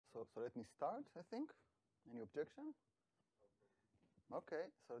So let me start, I think. Any objection? Okay,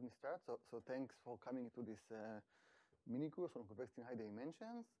 so let me start. So thanks for coming to this mini course on convexity in high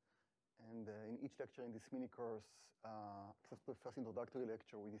dimensions. And in each lecture in this mini course, except the first introductory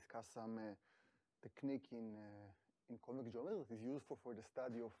lecture, we discuss some technique in convex geometry that is useful for the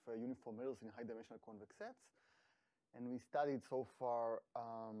study of uniform layers in high dimensional convex sets. And we studied so far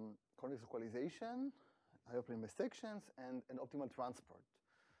convex localization, higher plane bisections, and optimal transport.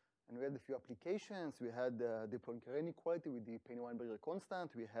 And we had a few applications. We had the Polylogarithmic inequality with the Penny-Weinberger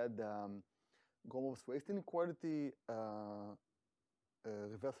constant. We had Gromov's-Waist inequality,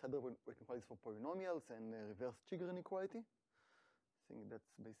 reverse Hadron inequalities for polynomials, and reverse Chigger inequality. I think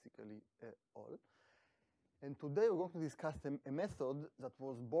that's basically all. And today we're going to discuss a method that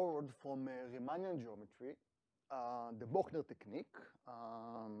was borrowed from Riemannian geometry, the Bochner technique,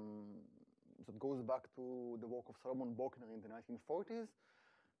 that goes back to the work of Solomon Bochner in the 1940s,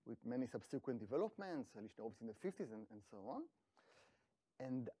 with many subsequent developments, Lichner-Obst in the 50s, and so on.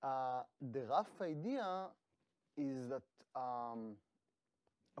 And the rough idea is that,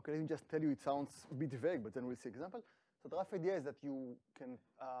 okay, let me just tell you, it sounds a bit vague, but then we'll see example. So the rough idea is that you can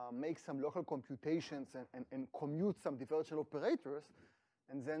make some local computations and commute some differential operators,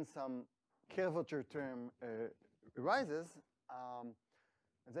 and then some curvature term arises, and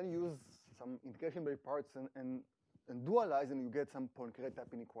then you use some integration by parts and dualize, and you get some Poincare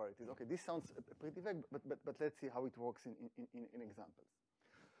type inequalities. Okay, this sounds pretty vague, but let's see how it works in examples.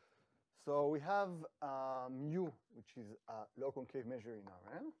 So we have mu, which is a low concave measure in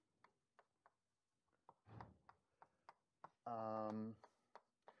Rn.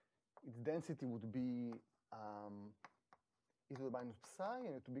 Its density would be e to the minus psi,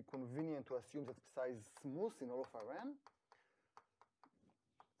 and it would be convenient to assume that psi is smooth in all of Rn.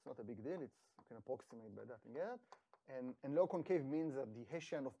 It's not a big deal. You can approximate by that and get it. And low concave means that the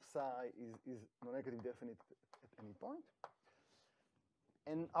Hessian of psi is non-negative definite at any point.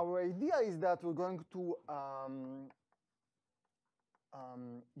 And our idea is that we're going to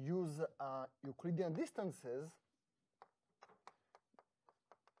use Euclidean distances,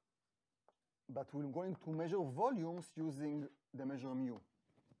 but we're going to measure volumes using the measure mu.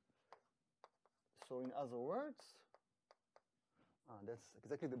 So in other words, that's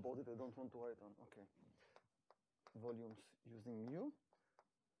exactly the board that I don't want to write on. Okay. Volumes using mu.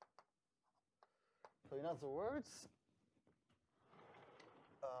 So in other words,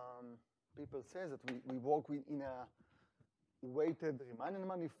 people say that we work in a weighted Riemannian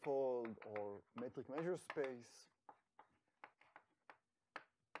manifold or metric measure space,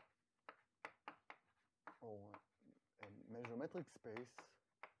 or a measure metric space,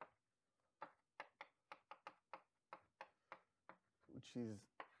 which is,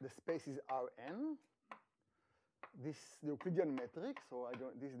 the space is Rn. This is the Euclidean metric, so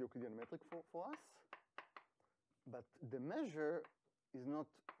this is the Euclidean metric for us. But the measure is not,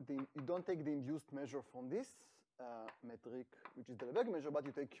 you don't take the induced measure from this metric, which is the Lebesgue measure, but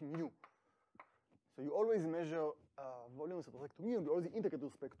you take mu. So you always measure volumes with respect to mu, and you always integrate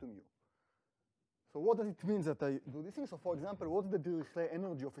with respect to mu. So what does it mean that I do this thing? So for example, what's the Dirichlet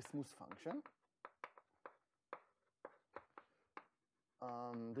energy of a smooth function?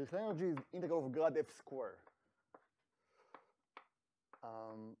 Dirichlet energy is integral of grad f square.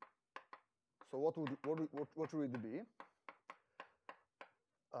 So what should it be?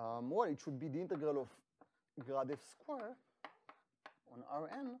 Well, it should be the integral of grad f square on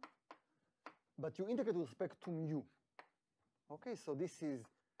Rn, but you integrate with respect to mu. Okay, so this is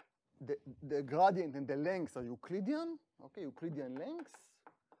the gradient and the lengths are Euclidean. Okay, Euclidean lengths.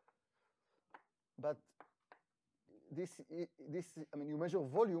 But I mean, you measure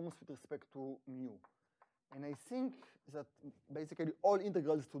volumes with respect to mu. And I think that basically all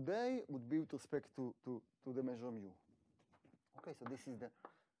integrals today would be with respect to the measure mu. Okay, so this is the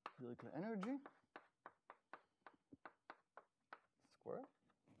Dirichlet energy square.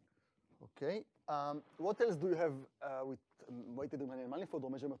 Okay, what else do you have with weighted Riemannian manifold or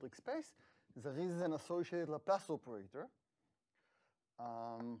measure metric space? There is an associated Laplace operator.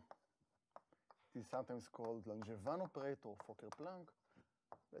 It is sometimes called Langevin operator or Fokker-Planck.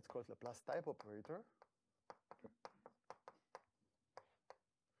 Let's call it Laplace type operator.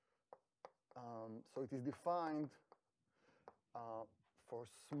 So it is defined for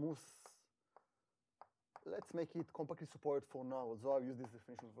smooth. Let's make it compactly supported for now, although I've used this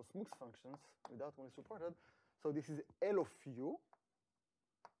definition for smooth functions without only supported. So this is L of u,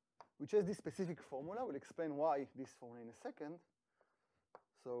 which has this specific formula. We'll explain why this formula in a second.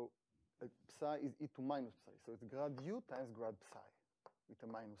 So psi is e to minus psi. So it's grad u times grad psi with a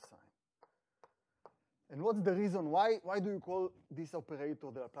minus sign. And what's the reason? Why do you call this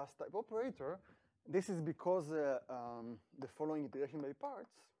operator the Laplace type operator? This is because the following iteration by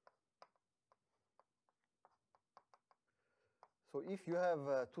parts. So if you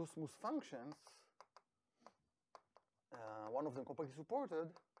have two smooth functions, one of them completely supported,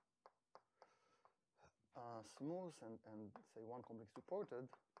 smooth, and say one completely supported,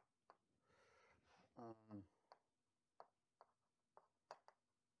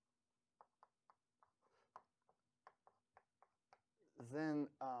 then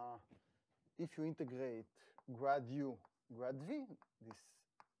if you integrate grad u, grad v, this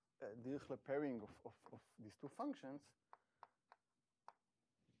Dirichlet pairing of these two functions,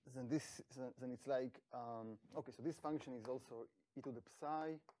 then it's like, okay, so this function is also e to the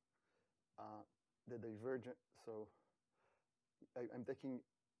psi, the divergent, so I'm taking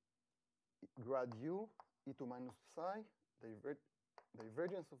grad u, e to minus psi,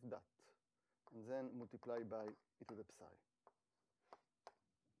 divergence of that, and then multiply by e to the psi.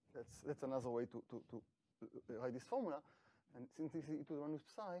 That's another way to write this formula. And since this is e to the minus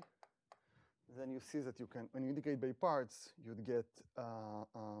psi, then you see that you can, when you integrate by parts, you'd get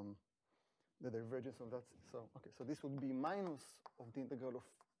the divergence of that. So, okay, so this would be minus of the integral of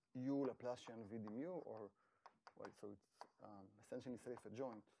u Laplacian v d mu, or, well, so it's essentially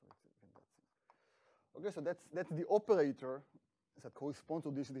self-adjoint. So it's even that thing. Okay, so that's the operator that corresponds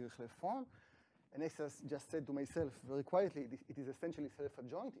to this Dirichlet form. And as I just said to myself very quietly, it is essentially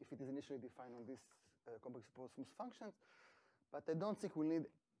self-adjoint if it is initially defined on these complex supposed smooth functions. But I don't think we'll need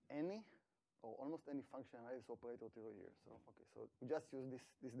any or almost any functionalized operator theory here. So, okay, so we just use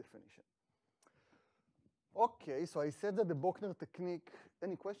this definition. Okay, so I said that the Bochner technique,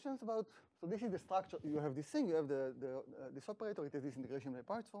 any questions about? So this is the structure. You have this thing, you have this operator, it has this integration by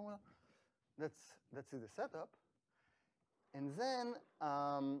parts formula. That's the setup. And then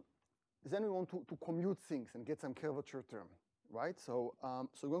we want to commute things and get some curvature term, right? So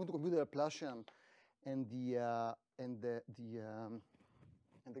so we're going to compute the Laplacian and the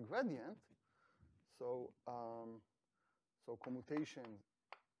gradient. So so commutation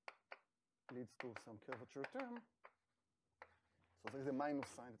leads to some curvature term. So there's a minus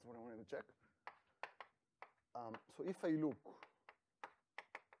sign. That's what I wanted to check. So if I look,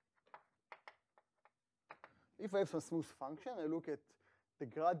 if I have some smooth function, I look at the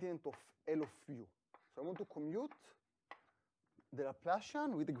gradient of L of u. So I want to commute the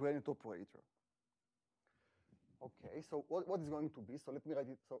Laplacian with the gradient operator. Okay, so what is going to be? So let me write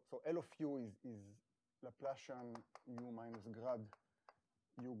it. So L of u is Laplacian u minus grad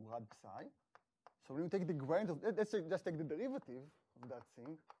u grad psi. So when you take the gradient of, let's just take the derivative of that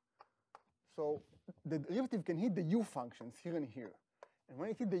thing. So the derivative can hit the u functions here and here. And when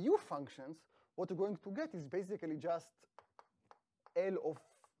it hits the u functions, what you're going to get is basically just L of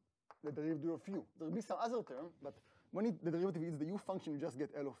the derivative of u. There will be some other term, but when the derivative is the u function, you just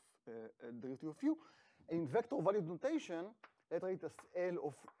get L of derivative of u. In vector valued notation, let's write as L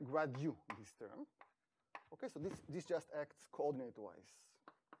of grad u, this term. Okay, so this just acts coordinate-wise.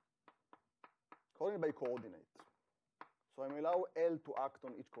 Coordinate by coordinate. So I'm allow L to act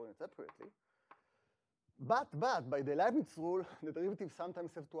on each coordinate separately. But by the Leibniz rule, the derivatives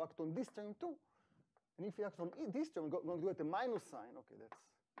sometimes have to act on this term too. And if you act on this term, we're going to do it a minus sign. Okay, that's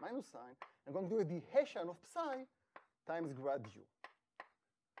minus sign. I'm going to do it the Hessian of psi times grad u.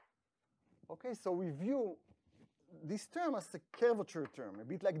 Okay, so we view this term as a curvature term, a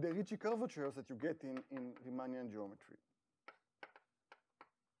bit like the Ricci curvatures that you get in Riemannian geometry.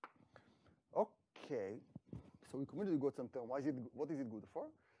 Okay, so we community got some term. What is it good for?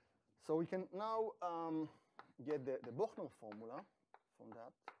 So we can now get the Bochner formula from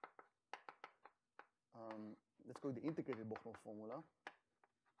that. Let's call it the integrated Bochner formula.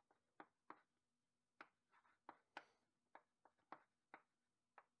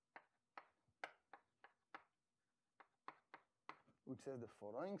 Which says the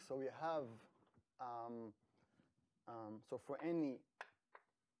following. So we have, so for any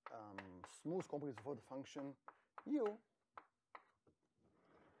smooth complex for the function u,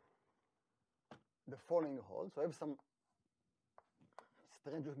 the following holds. So I have some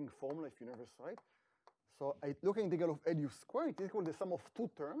strange looking formula if you never saw it. So I look at integral of L u squared, it is equal to the sum of two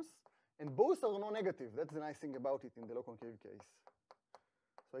terms, and both are non-negative. That's the nice thing about it in the low concave case.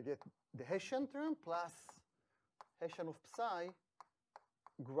 So I get the Hessian term plus Hessian of psi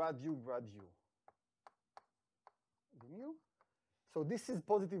grad u d mu. So this is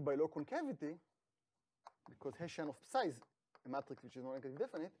positive by low concavity because Hessian of psi is a matrix which is non-negative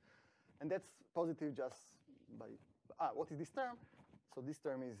definite, and that's positive just by what is this term? So this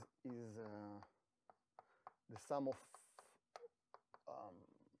term is the sum of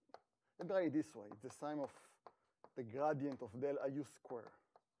let's write it this way. It's the sum of the gradient of del IU square.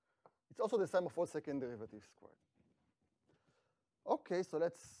 It's also the sum of all second derivatives squared. Okay, so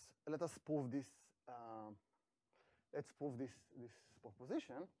let us prove this. Let's prove this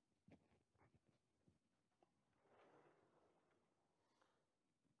proposition.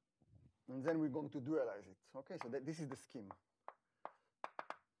 And then we're going to dualize it. Okay, so this is the scheme.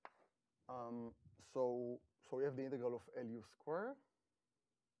 So we have the integral of LU square.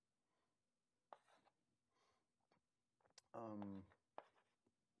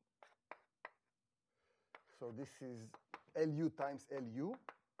 So this is LU times LU.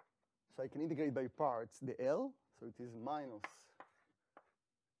 So I can integrate by parts the L. So it is minus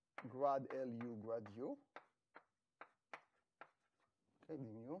grad LU grad U. Okay, d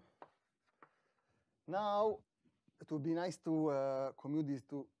mu. Now, it would be nice to commute these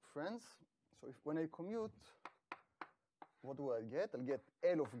two friends. So when I commute, what do I get? I'll get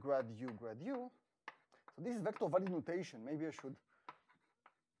L of grad U grad U. So this is vector value notation. Maybe I should,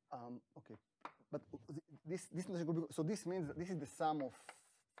 okay. But this so this means that this is the sum of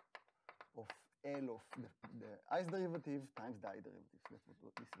L of the i's derivative times the I derivative. This is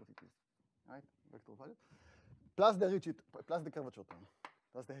what it is, right? Vector value plus the curvature term,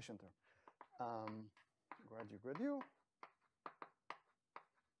 plus the Hessian term. Grad U.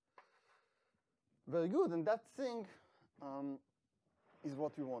 Very good, and that thing is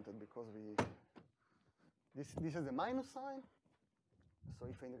what we wanted because this is a minus sign. So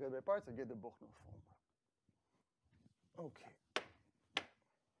if I integrate by parts, I get the Bochner formula. Okay.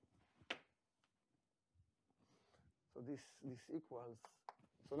 So this equals.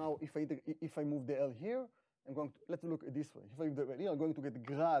 So now if I move the L here, I'm going to let's look at this way. If I move the L here, I'm going to get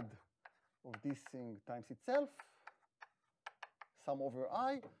grad of this thing times itself, sum over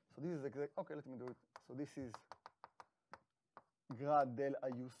I. So this is exact. Okay, let me do it. So this is grad del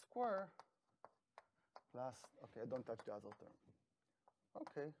IU square plus. Okay, I don't touch the other term.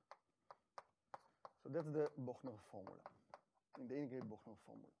 Okay. So that's the Bochner formula, in the integrate Bochner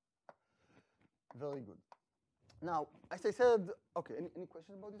formula. Very good. Now, as I said, okay, any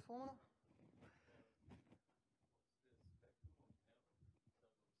questions about this formula?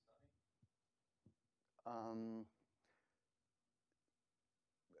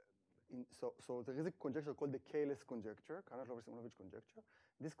 So there is a conjecture called the K-less conjecture, Kannan-Lovasz-Simonovits conjecture.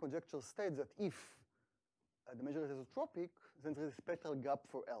 This conjecture states that if the measure is isotropic, then there is a spectral gap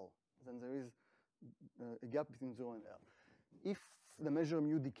for L. Then there is a gap between 0 and L. If the measure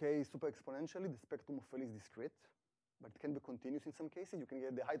mu decays super exponentially, the spectrum of L is discrete, but it can be continuous in some cases. You can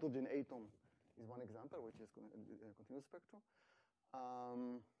get the hydrogen atom is one example, which is a continuous spectrum.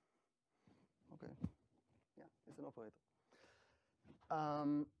 Okay, yeah, it's an operator.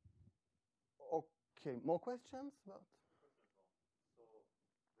 Okay, more questions about? So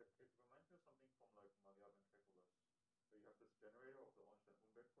it reminds me of something from like Minerva and calculus. So you have this generator of the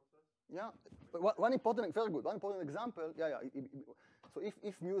Ornstein-Uhlenbeck process. Yeah, but one important, very good. One important example. Yeah. So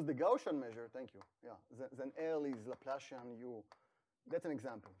if mu is the Gaussian measure, thank you. Yeah, then L is Laplacian U. That's an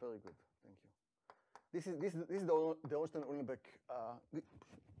example. Very good. Thank you. This is the Ornstein-Uhlenbeck.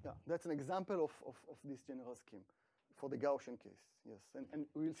 Yeah, that's an example of this general scheme for the Gaussian case. Yes, and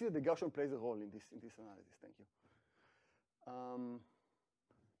we'll see that the Gaussian plays a role in this analysis. Thank you.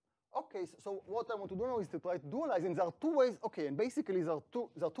 Okay, so what I want to do now is to try to dualize, and there are two ways. Okay, and basically there are two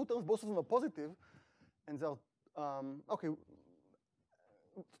terms, both of them are positive, and there are okay.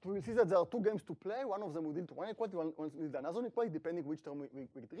 We'll see that there are two games to play. One of them will deal to one inequality, one will deal to another inequality, depending which term we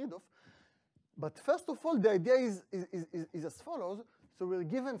get rid of. But first of all, the idea is as follows. So we're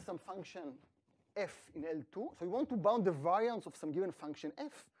given some function f in L2. So we want to bound the variance of some given function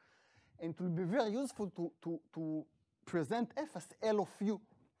f, and it will be very useful to present f as L of u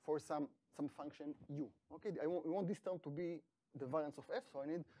for some function u. Okay, we want this term to be the variance of f, so I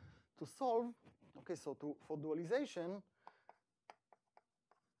need to solve. Okay, so for dualization,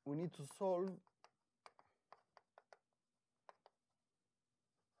 we need to solve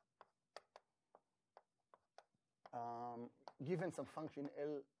given some function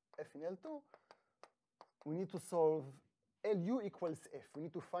f in L2, we need to solve Lu equals f. We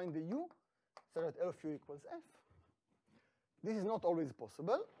need to find the u so that L of u equals f. This is not always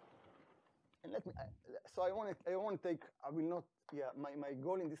possible. And so I want to take, I will not, yeah, my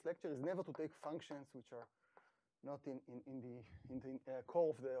goal in this lecture is never to take functions which are not in the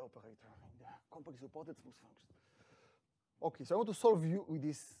core of the operator, in the complex supported smooth functions. Okay, so I want to solve u with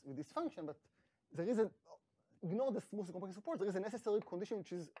this function, but there is ignore the smooth complex support, there is a necessary condition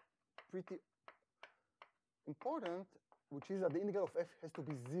which is pretty important, which is that the integral of f has to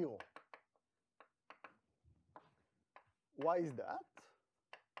be 0. Why is that?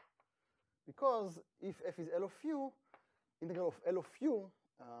 because if f is L of u, integral of L of u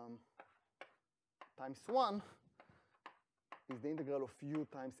times 1 is the integral of u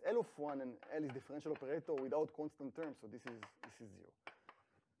times L of 1, and L is differential operator without constant terms, so this is 0.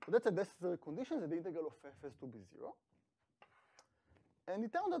 So that's a necessary condition that the integral of f has to be 0. And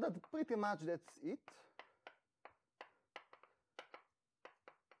it turned out that pretty much that's it.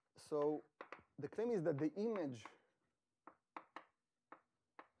 So the claim is that the image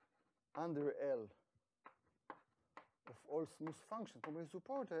under L of all smooth functions completely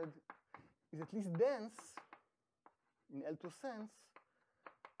supported is at least dense in L2 sense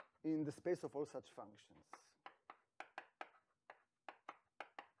in the space of all such functions.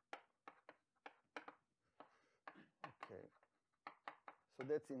 Okay. So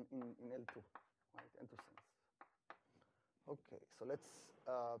that's in L2, right? L2 sense. Okay, so let's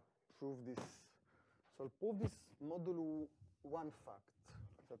prove this. So I'll prove this modulo 1 fact,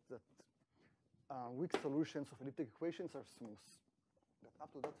 that weak solutions of elliptic equations are smooth. But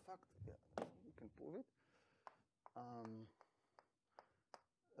up to that fact, yeah, we can prove it.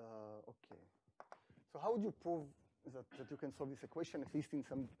 Okay. So how would you prove that you can solve this equation, at least in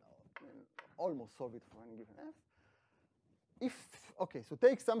some, almost solve it for any given f? Okay, so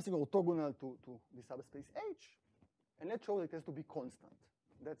take something orthogonal to the subspace H, and let's show that it has to be constant.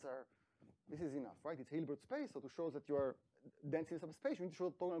 This is enough, right? It's Hilbert space, so to show that you are dense in subspace, you need to show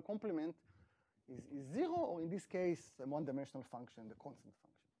the orthogonal complement is 0, or in this case, a one-dimensional function, the constant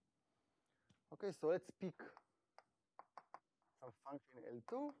function. Okay, so let's pick some function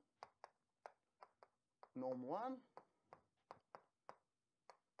L2, norm 1,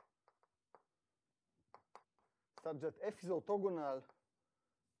 such that f is orthogonal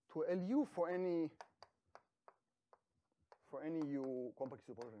to Lu for any u compact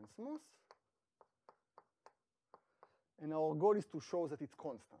supported and smooth. And our goal is to show that it's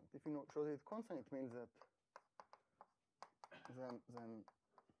constant. If you show that it's constant, it means that then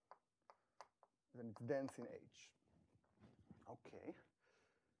it's dense in H. Okay.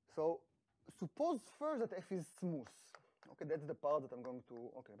 So suppose first that f is smooth. Okay, that's the part that I'm going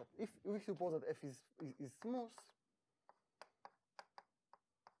to. Okay, but if we suppose that f is smooth,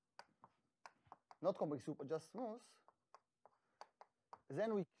 not complex super, just smooth,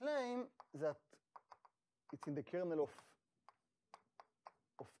 then we claim that it's in the kernel of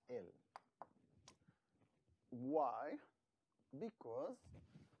L. Why? Because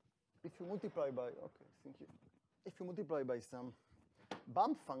if you multiply by, okay, thank you. If you multiply by some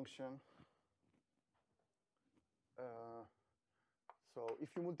bump function, so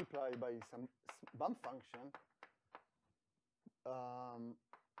if you multiply by some bump function,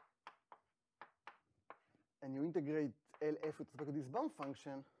 and you integrate LF with respect to this bump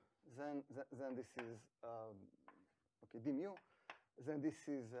function, then this is, okay, d mu, then this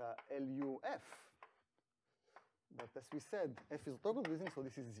is LUF. But as we said, f is orthogonal to this thing, so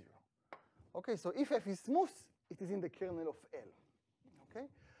this is 0. Okay, so if f is smooth, it is in the kernel of L. Okay.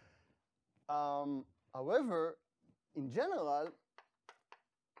 However, in general,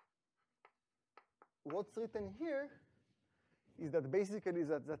 what's written here is that basically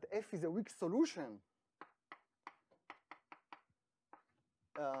that f is a weak solution.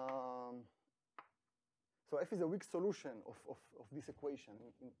 So f is a weak solution of this equation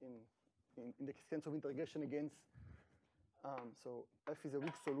in the sense of integration against. So f is a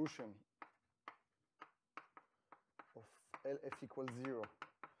weak solution of LF equals 0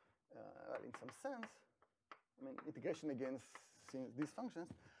 in some sense. I mean, integration against these functions.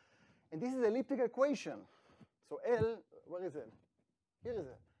 And this is an elliptic equation. So L, where is L? Here is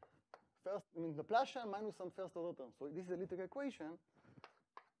L. First, I mean, Laplacian minus some first order term. So this is an elliptic equation.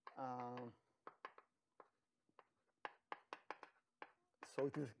 So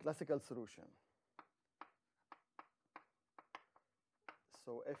it is a classical solution.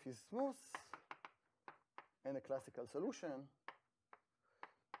 So f is smooth and a classical solution.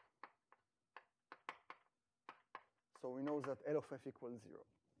 So we know that L of f equals 0.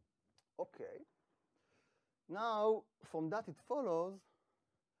 Okay. Now, from that it follows,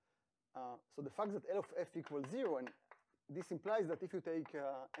 so the fact that L of f equals 0, and this implies that if you take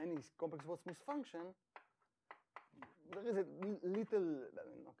any complex smooth function, there is a little,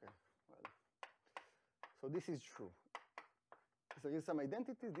 okay, well. So this is true. There is some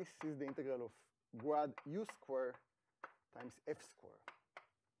identity. This is the integral of grad u square times f square.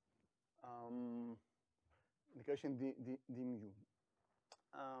 Integration d mu.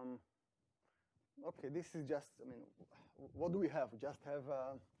 Okay, this is just, I mean, what do we have? We just have,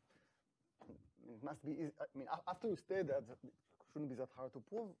 it must be easy. I mean, after you state that, it shouldn't be that hard to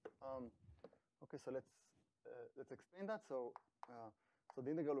prove. Okay, so let's explain that. So So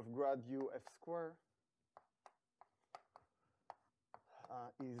the integral of grad u f square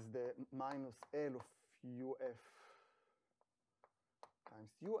is the minus L of uf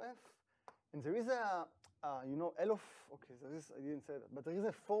times uf. And there is a, L of, okay, there is, I didn't say that, but there is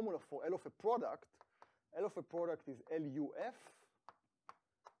a formula for L of a product. L of a product is LUF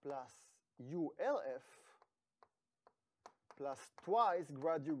plus ULF plus twice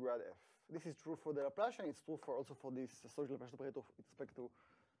grad U grad F. This is true for the Laplacian. It's true also for this social Laplacian operator with respect to,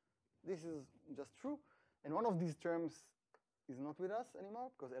 this is just true. And one of these terms is not with us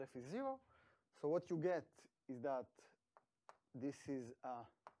anymore because LF is 0. So what you get is that this is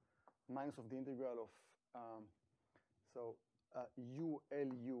minus of the integral of,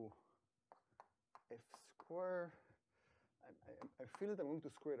 ULU F square. I feel that I'm going to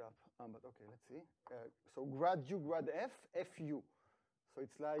screw it up, but okay, let's see. So grad U grad F, FU. So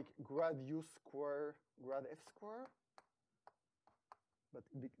it's like grad U square, grad F square, but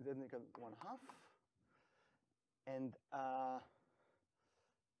then equal 1/2. And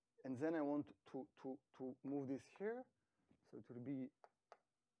then I want to move this here. So it will be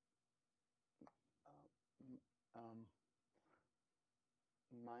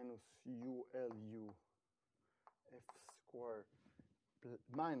minus ULU F square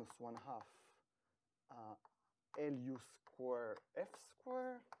minus 1/2 LU square F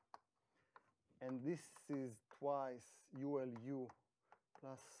square. And this is twice ULU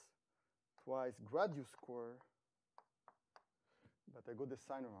plus twice grad U square. But I got the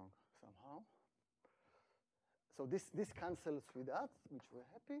sign wrong somehow. So this cancels with that, which we're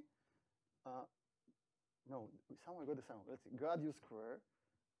happy. No, somehow I got the sign wrong. Let's see, grad U square.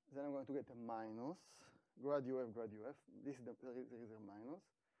 Then I'm going to get a minus grad UF, grad UF. This is there is a minus.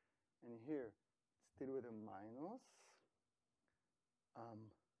 And here, still with a minus.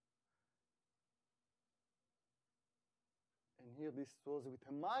 And here this was with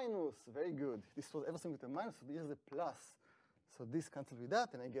a minus. Very good. This was everything with a minus. So here's a plus. So this cancels with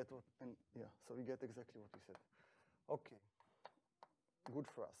that, and I get what, and yeah, so we get exactly what we said. Okay. Good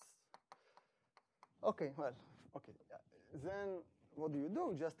for us. Okay, well, okay. Then what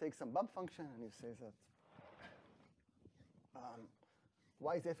do? Just take some bump function, and you say that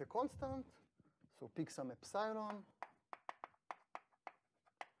y is f a constant, so pick some epsilon,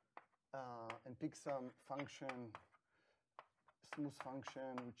 and pick some function, smooth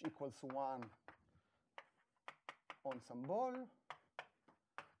function, which equals 1 on some ball,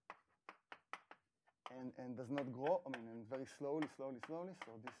 and does not grow, and very slowly, so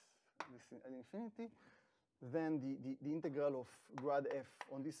this at infinity. Then the integral of grad f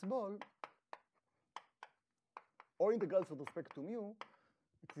on this ball, or integrals with respect to mu,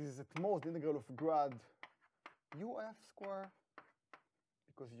 it is at most the integral of grad uf square,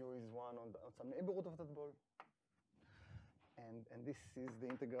 because u is 1 on some neighborhood of that ball. And this is the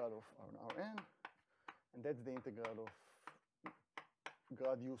integral of Rn, and that's the integral of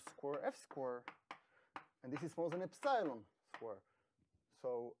grad u square f square, and this is more than epsilon square.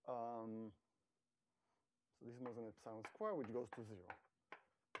 So this is more than epsilon square, which goes to 0.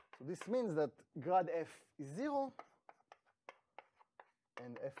 So this means that grad f is 0,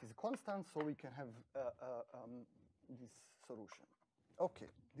 and f is a constant, so we can have this solution. Okay,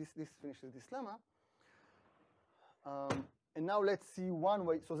 this finishes this lemma. And now let's see one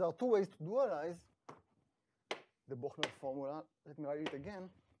way. So there are two ways to dualize the Bochner formula. Let me write it again.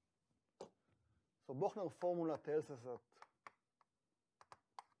 So Bochner formula tells us that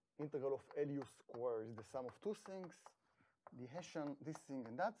integral of LU square is the sum of two things, the Hessian, this thing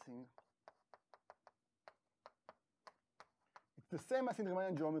and that thing. It's the same as in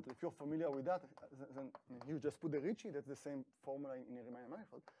Riemannian geometry. If you're familiar with that, then you just put the Ricci. That's the same formula in a Riemannian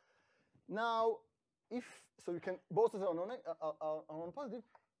manifold. Now, so you can, both of them are non-positive.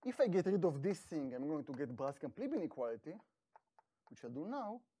 If I get rid of this thing, I'm going to get Braskamp-Lieb inequality, which I'll do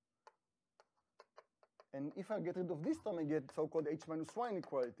now. And if I get rid of this term, I get so-called H minus Y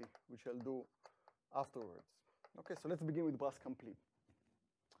inequality, which I'll do afterwards. Okay, so let's begin with Braskamp-Lieb.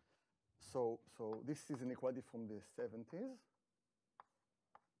 So this is an inequality from the 70s.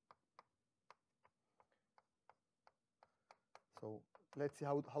 So let's see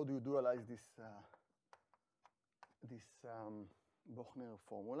how do you dualize this Bochner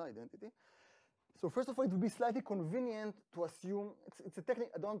formula identity. So first of all, it would be slightly convenient to assume it's a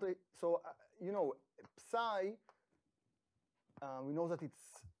technique. Psi. We know that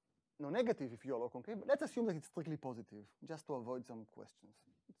it's negative if you allow concave, but let's assume that it's strictly positive, just to avoid some questions.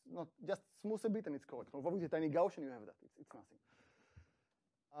 It's not just smooth a bit and it's correct. With a tiny Gaussian, you have that. It's nothing.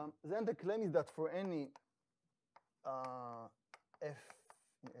 Then the claim is that for any f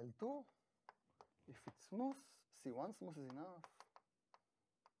in L2, if it's smooth, C1 smooth is enough.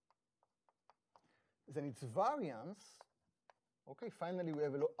 then its variance, okay, finally we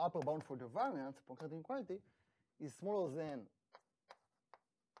have an upper bound for the variance, Poincare inequality, is smaller than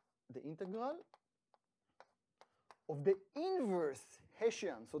the integral of the inverse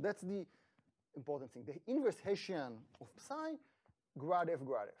Hessian. So that's the important thing. The inverse Hessian of psi, grad f,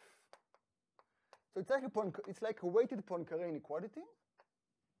 grad f. So it's like a weighted Poincare inequality,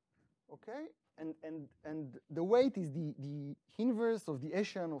 okay? And the weight is the inverse of the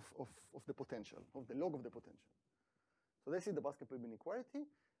Hessian of the potential, of the log of the potential. So this is the Baskin-Pribble inequality.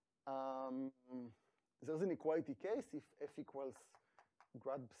 There's an equality case if f equals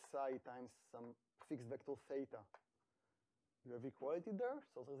grad psi times some fixed vector theta. You have equality there.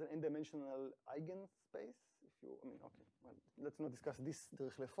 So there's an n-dimensional eigenspace. If you, I mean, okay, well, let's not discuss this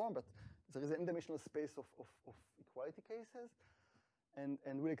Dirichlet form, but there is an n-dimensional space of equality cases.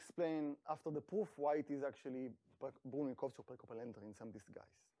 And we'll explain after the proof why it is actually Brunel-Curvature Prekoppelenter in some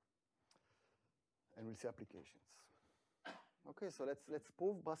disguise. And we'll see applications. Okay, so let's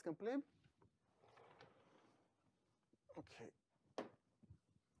prove Baskin-Pribble. Okay.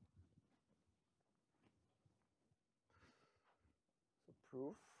 So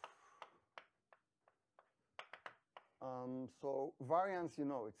proof. So variance, you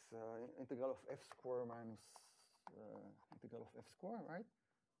know, it's integral of f square minus integral of f square, right?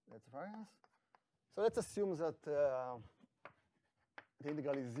 That's variance. So let's assume that the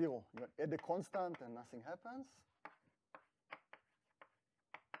integral is 0. You add the constant and nothing happens.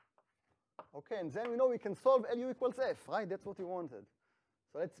 Okay, and then we know we can solve LU equals f, right? That's what we wanted.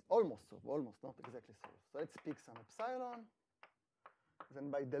 So let's almost solve, almost, not exactly solve. So let's pick some epsilon. Then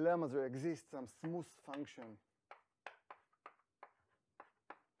by dilemma, there exists some smooth function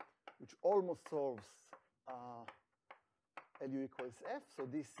which almost solves LU equals f. So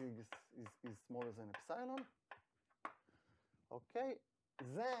this is smaller than epsilon. Okay,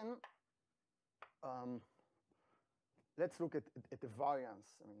 then let's look at the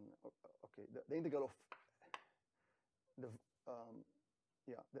variance. I mean, okay, the integral of the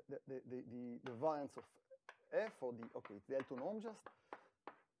the variance of f, or the, okay, it's the L2 norm just.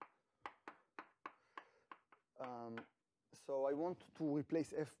 So I want to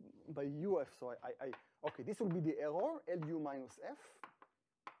replace f by uf. So okay, this will be the error, Lu minus f.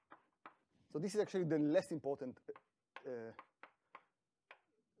 So this is actually the less important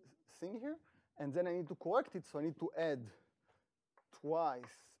thing here. And then I need to correct it, so I need to add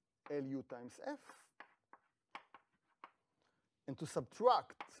twice Lu times f and to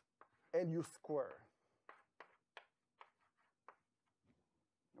subtract Lu square.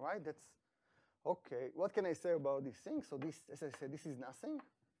 Right? That's okay. What can I say about this thing? So this, as I said, this is nothing.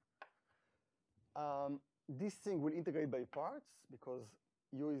 This thing will integrate by parts because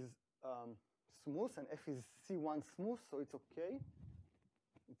U is smooth and f is C1 smooth, so it's okay.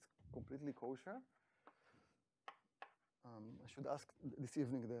 It's completely kosher. I should ask this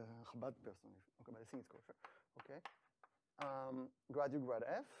evening the Chabad person. Okay, but I think it's kosher. Okay. Grad U grad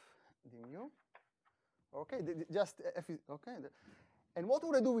f, d mu. Okay, just f is okay. And what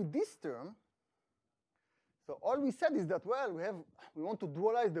would I do with this term? So all we said is that, well, we want to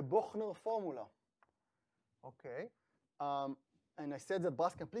dualize the Bochner formula. Okay. And I said that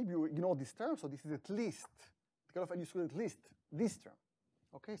Baskin-Pribble, you ignore this term, so this is at least, the of Lu squared at least this term.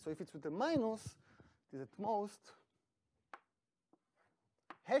 Okay, so if it's with a minus, it is at most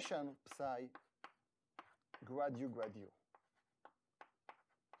Hessian psi grad U grad U.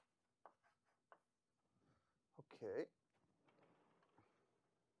 Okay.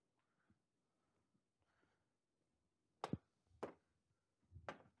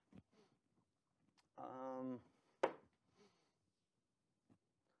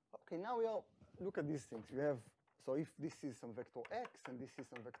 Okay, now we'll look at these things. We have, so if this is some vector x and this is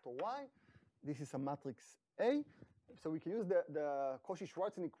some vector y, this is a matrix A. So we can use the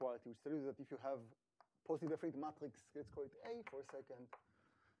Cauchy-Schwarz inequality, which tells you that if you have positive definite matrix, let's call it A for a second,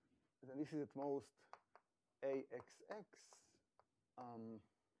 then this is at most AXX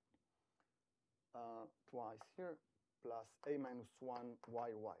twice here, plus A minus 1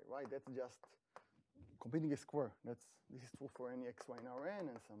 YY, right? That's just completing a square. This is true for any xy in Rn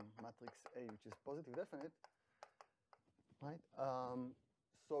and some matrix A, which is positive definite, right?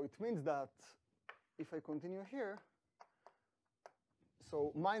 So it means that if I continue here,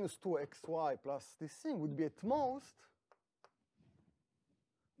 so minus 2xy plus this thing would be at most,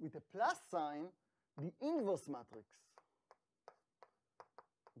 with a plus sign, the inverse matrix,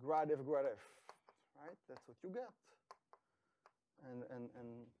 grad f, right? That's what you get. And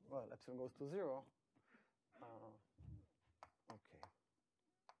well, epsilon goes to 0. Okay.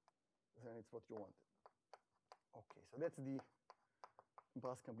 Then it's what you wanted. Okay, so that's the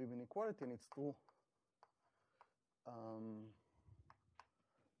Baskin-Pribble inequality, and it's true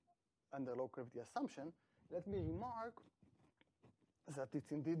under low-gravity assumption, let me remark that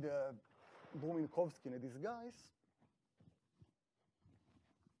it's indeed Bourgain-Minkowski in a disguise.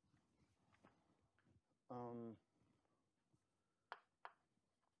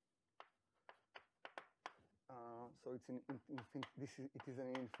 So it's it is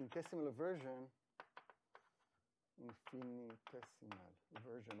an infinitesimal version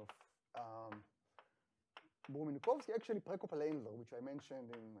of Bourgain-Minkowski, actually Prekop-Lendler, which I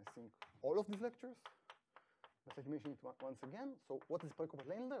mentioned in, I think, all of these lectures. But let me mention it once again. So what is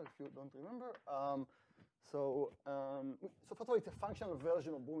Prekop-Lendler, if you don't remember? So first of all, it's a functional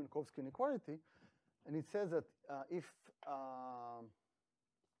version of Bourgain-Minkowski inequality. And it says that if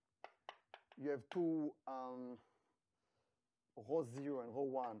you have two rho 0 and rho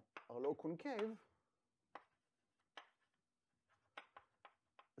 1 are low concave,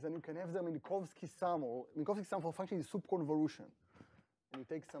 then you can have them in Minkowski sum, or Minkowski sum for a function is subconvolution. And you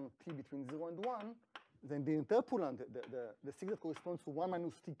take some t between 0 and 1, then the interpolant, the sig that corresponds to 1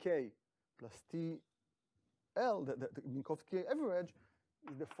 minus tk plus tl, the Minkowski average,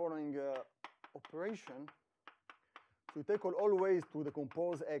 is the following operation. So you take all ways to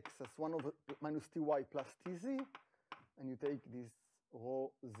decompose x as 1 over minus ty plus tz, and you take this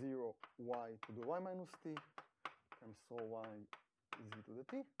rho 0 y to the y minus t times rho y is e to the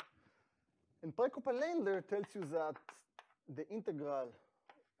t. And Prekop-Lendler tells you that the integral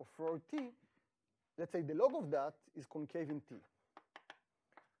of rho t, let's say the log of that, is concave in t.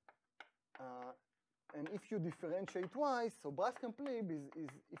 And if you differentiate twice, so Braskamp-Leib is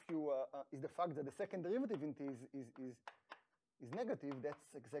the fact that the second derivative in t is negative.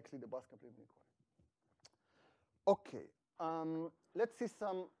 That's exactly the Braskamp-Leib inequality. Okay, let's see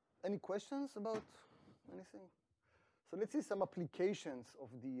any questions about anything? So let's see some applications of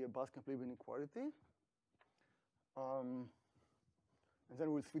the Braskamp-Leib inequality. And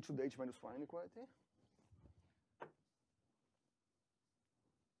then we'll switch to the h-1 inequality.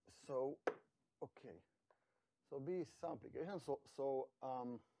 So, okay. So B is some application. So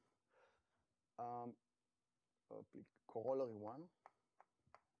corollary 1.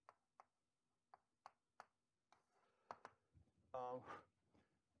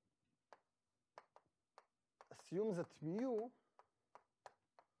 Assumes that mu,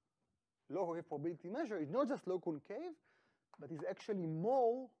 low concave probability measure, is not just low concave, but is actually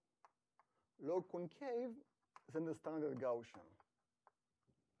more low concave than the standard Gaussian.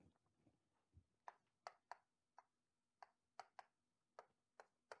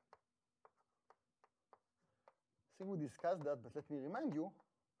 I think we discussed that, but let me remind you.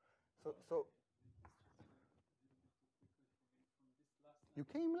 So you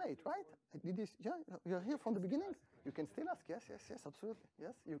came late, right? Did you? Yeah, you're here from the beginning. You can still ask. Yes, absolutely.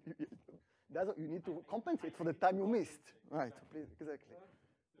 Yes, you need to compensate for the time you missed. Right, please, exactly.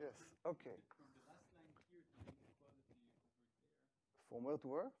 Yes, okay. From where to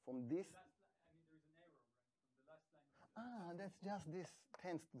where? From this? Ah, that's just this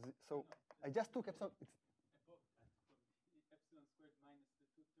tends to. So I just took epsilon.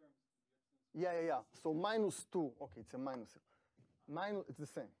 Yeah. So minus 2. Okay, it's a minus. It's the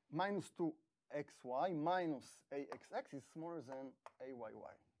same. Minus 2xy minus axx is smaller than ayy.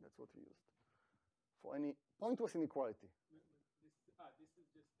 That's what we used for any pointwise inequality. This is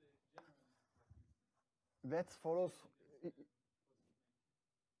just a general inequality. That follows.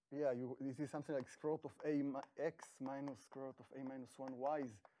 Yeah, this is something like square root of x minus square root of a minus 1y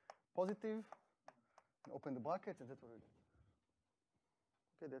is positive. And open the brackets, and that's what we get.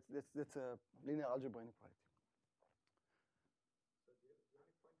 Okay, that's a linear algebra inequality. So do you have any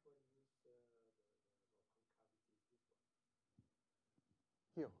point where you use the concavity?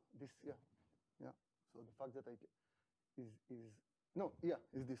 Here, this, yeah. So the fact that is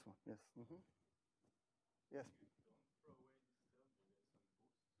this one, yes. Mm-hmm. Yes. You don't throw away this delta, there's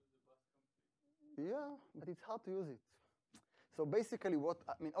some boost to the Braskamp-Leib. Yeah, but it's hard to use it. So basically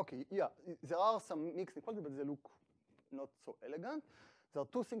there are some mixed inequalities, but they look not so elegant. There are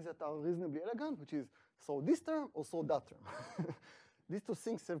two things that are reasonably elegant, which is so this term or so that term. These two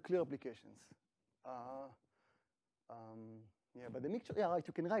things have clear applications. But the mixture, right,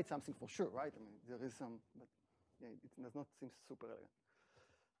 you can write something for sure, right? I mean, there is some, but it does not seem super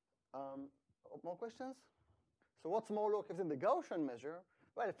elegant. More questions? So what's more low concave than the Gaussian measure?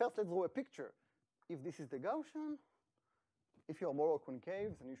 Well, first let's draw a picture. If this is the Gaussian, if you're more low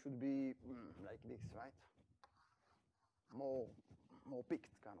concave, then you should be like this, right? More picked,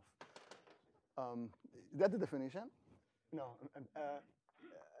 kind of. Is that the definition? No.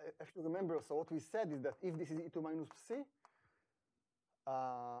 If you remember, so what we said is that if this is e2 minus psi,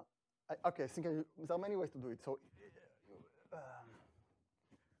 okay, I think there are many ways to do it. So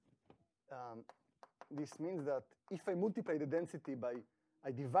this means that if I multiply the density by,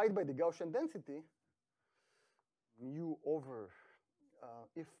 I divide by the Gaussian density, mu over,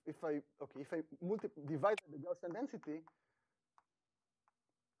 if I divide by the Gaussian density,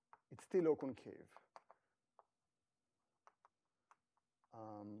 it's still low concave.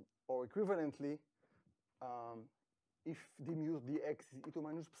 Or equivalently, if d mu dx is e2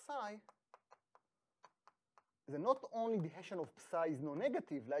 minus psi, then not only the Hessian of psi is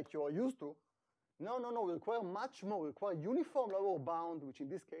non-negative like you are used to, no, we require much more. We require uniform lower bound, which in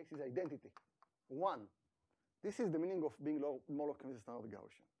this case is identity, 1. This is the meaning of being more local than standard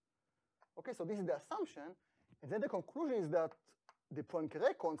Gaussian. Okay, so this is the assumption, and then the conclusion is that the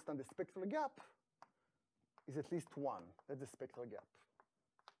Poincare constant, the spectral gap, is at least 1. That's the spectral gap.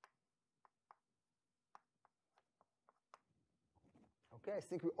 Okay, I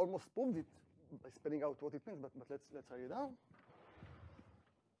think we almost proved it by spelling out what it means, but let's write it down.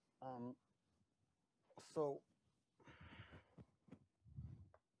 So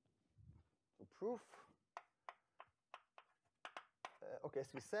proof. Okay,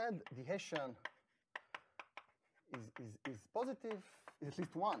 as we said, the Hessian is positive, is at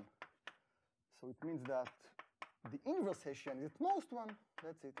least 1. So it means that the inverse Hessian is at most 1.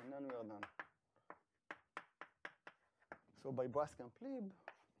 That's it, and then we are done. So by Braskamp-Lieb,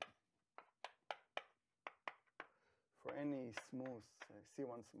 for any smooth,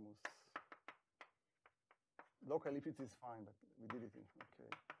 C1 smooth, local elliptic is fine, but we did it in, okay,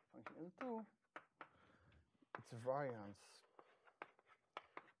 function L2, its variance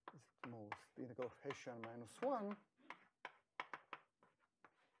is at most the integral of Hessian minus 1,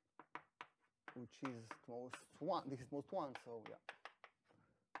 which is most 1. This is most 1, so yeah.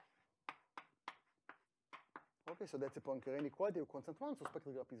 Okay, so that's a Poincare inequality of constant 1, so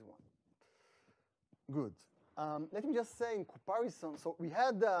spectral gap is 1. Good. Let me just say in comparison, so we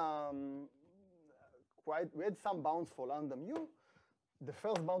had some bounds for lambda mu. The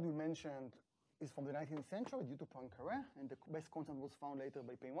first bound we mentioned is from the 19th century due to Poincare, and the best constant was found later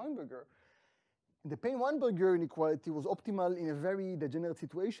by Payne-Weinberger. The Payne-Weinberger inequality was optimal in a very degenerate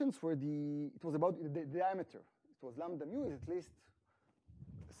situations where it was about the diameter. It was lambda mu is at least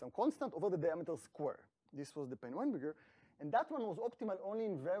some constant over the diameter square. This was the Payne-Weinberger. And that one was optimal only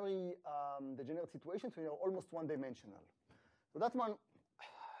in very degenerate situations where you're almost one-dimensional. So that one,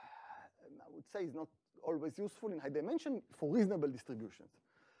 I would say, is not always useful in high dimension for reasonable distributions.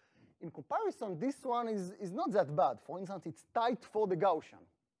 In comparison, this one is not that bad. For instance, it's tight for the Gaussian.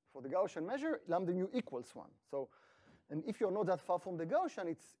 For the Gaussian measure, lambda mu equals 1. So, and if you're not that far from the Gaussian,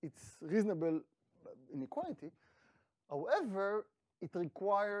 it's reasonable inequality. However, it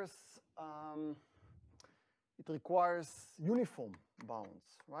requires uniform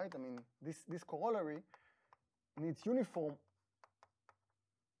bounds, right? I mean, this corollary needs uniform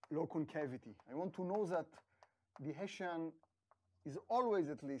low concavity. I want to know that the Hessian is always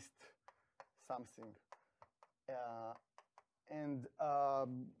at least something. And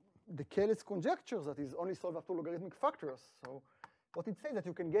the K-less conjecture that is only solved after logarithmic factors. So what it says that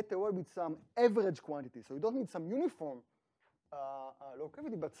you can get away with some average quantity. So you don't need some uniform low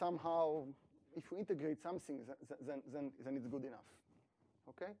concavity, but somehow if you integrate something, then it's good enough.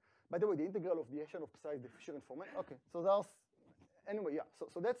 Okay? By the way, the integral of the Hessian of psi is the Fisher information. Okay, so that's, anyway, yeah.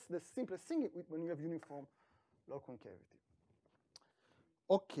 So that's the simplest thing when you have uniform low concavity.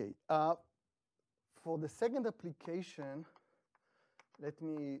 Okay, for the second application, let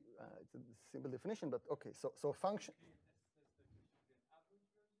me, it's a simple definition, but okay, so function.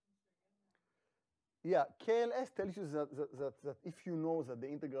 Yeah, KLS tells you that if you know that the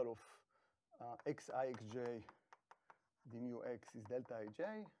integral of xi xj d mu x is delta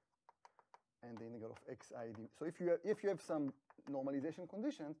ij, and the integral of xi d. So if you have some normalization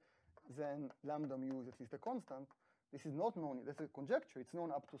conditions, then lambda mu is at least a constant. This is not known. That's a conjecture. It's known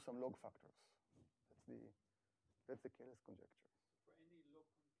up to some log factors. That's the KLS conjecture. For any log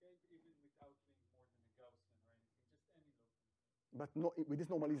concave, even without being more than a Gaussian or anything, just any log concave. But no, with this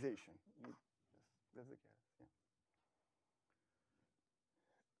normalization. Yes, that's the case.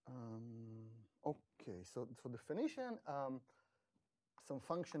 Yeah. Okay, so for definition, some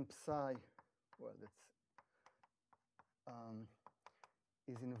function psi, well, that's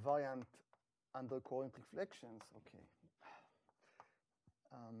is invariant under coherent reflections. Okay.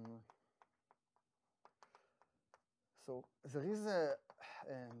 So there is a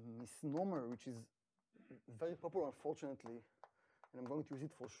misnomer which is very popular, unfortunately, and I'm going to use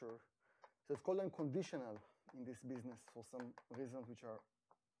it for sure. So it's called unconditional in this business for some reasons which are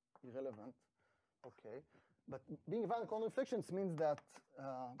irrelevant. Okay, but being invariant coherent reflections means that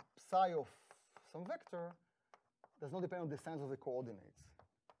psi of some vector does not depend on the signs of the coordinates.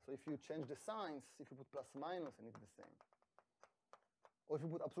 So if you change the signs, if you put plus minus, and it's the same. Or if you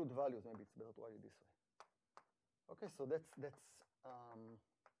put absolute values, maybe it's better to write it this way. Okay, so this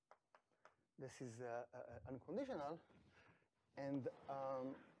is unconditional, and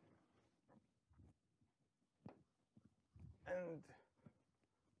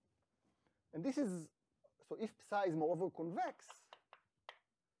this is, so if psi is moreover convex,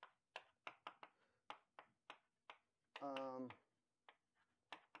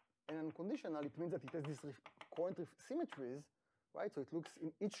 and unconditional, it means that it has these coordinate symmetries, right? So it looks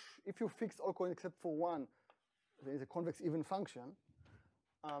in each, if you fix all coordinates except for one, there is a convex even function,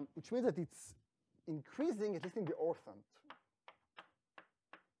 which means that it's increasing, at least in the orthant.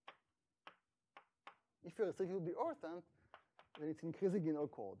 If you're restricted to the orthant, then it's increasing in all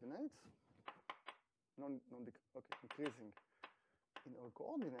coordinates. Okay, increasing in all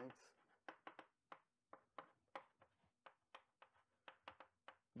coordinates.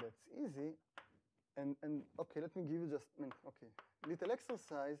 That's easy. And okay, let me give you just, okay, little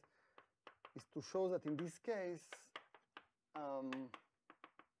exercise is to show that in this case,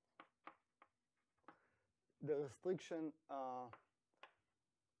 the restriction of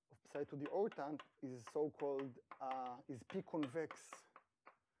psi to the orthant is so-called, is P convex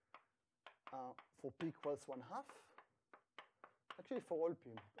for P equals 1/2. Actually, for all P.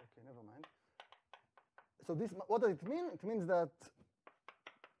 Okay, never mind. So this, what does it mean? It means that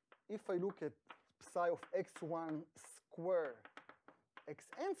if I look at psi of x1 square,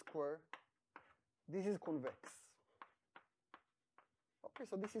 xn square, this is convex. Okay,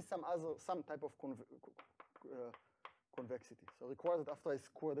 so this is some type of convexity. So it requires that after I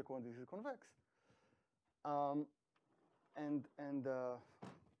square the coordinate, this is convex.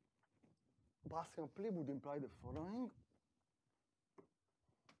 Braskamp-Lieb would imply the following.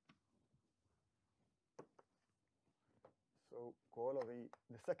 So corollary,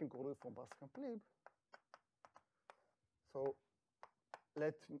 the second corollary from Braskamp-Lieb. So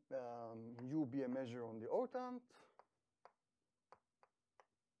let U be a measure on the orthant.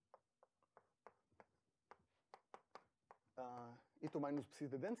 E2 minus psi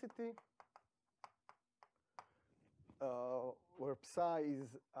is the density, where psi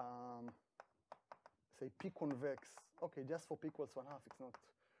is, say, P convex. Okay, just for P equals 1/2, it's not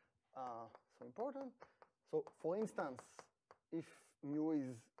so important. So, for instance, if mu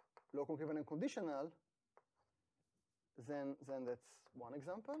is low concave and unconditional, then that's one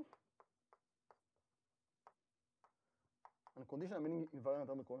example. Unconditional meaning invariant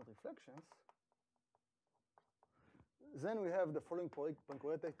under coordinate reflections. Then we have the following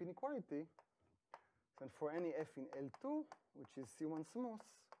Poincare type inequality. And for any f in L2, which is C1 smooth,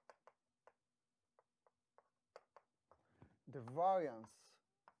 the variance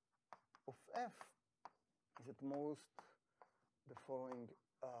of f is at most the following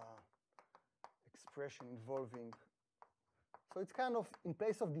expression involving. So it's kind of in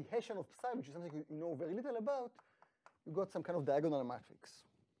place of the Hessian of psi, which is something you know very little about, you got some kind of diagonal matrix.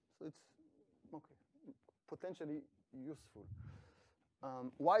 So it's okay, potentially useful.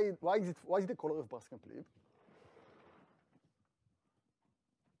 Why is it the color of Braskamp-Lieb?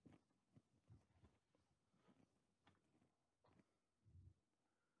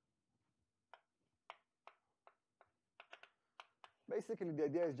 Basically, the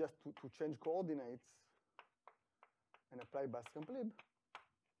idea is just to change coordinates and apply Braskamp-Lieb.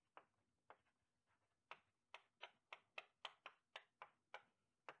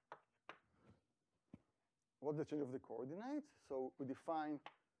 What's the change of the coordinates? So we define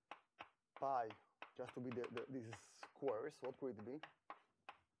pi just to be these squares. What could it be?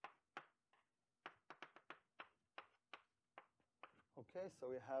 Okay, so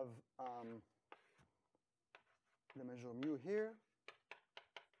we have the measure mu here,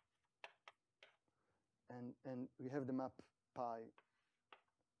 and we have the map pi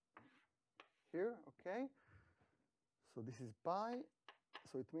here. Okay, so this is pi.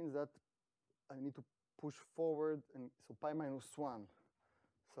 So it means that I need to push forward, and so pi minus 1.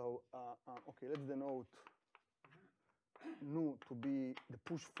 So, okay, let's denote nu to be the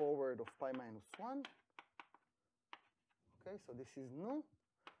push forward of pi minus 1. Okay, so this is nu,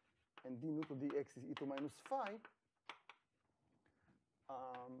 and d nu to dx is e2 minus phi.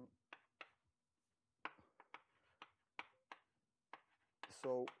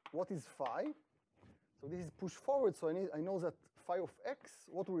 So what is phi? So this is push forward, so I know that phi of x,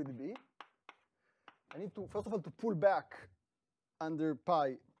 what will it be? I need to, first of all, to pull back under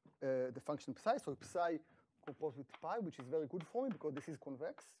pi the function psi. So psi composed with pi, which is very good for me because this is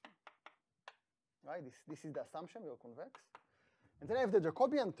convex. Right? This is the assumption, we are convex. And then I have the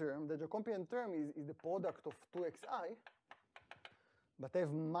Jacobian term. The Jacobian term is the product of 2xi, but I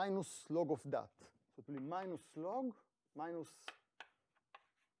have minus log of that. So it will be minus log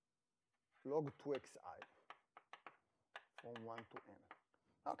 2xi from 1 to n.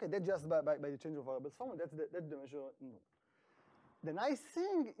 Okay, that's just by the change of variables formula. That's the measure nu. The nice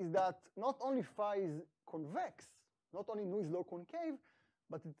thing is that not only phi is convex, not only nu is log concave,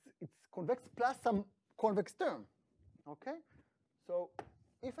 but it's convex plus some convex term. Okay? So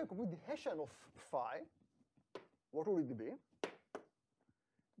if I compute the Hessian of phi, what will it be?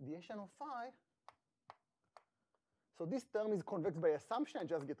 The Hessian of phi. So this term is convex by assumption. I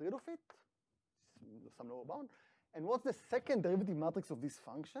just get rid of it, some lower bound. And what's the second derivative matrix of this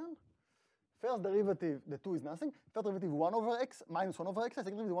function? First derivative, the 2 is nothing. First derivative 1 over x minus 1 over x.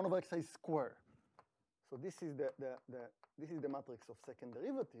 Second derivative 1 over xi square. So this is the matrix of second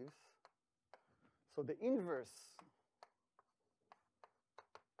derivatives. So the inverse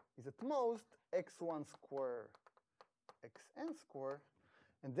is at most x1 square xn square.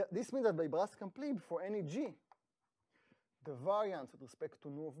 And this means that by Braskamp-Leib, for any g, the variance with respect to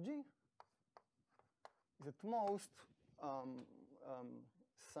nu of g is at most,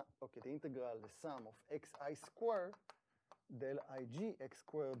 the integral, the sum of xi squared del ig x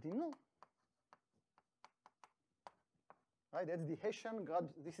squared d nu. Right, that's the Hessian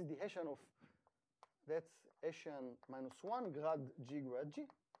grad, this is the Hessian of, that's Hessian minus 1 grad g.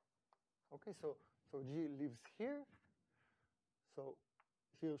 Okay, so g lives here. So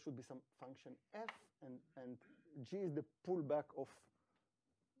here should be some function f, and g is the pullback of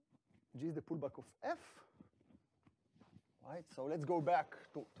f. Right, so let's go back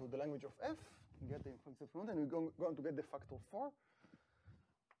to the language of f, get the influence of and we're going to get the factor 4.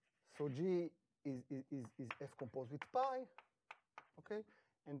 So g is f composed with pi, okay?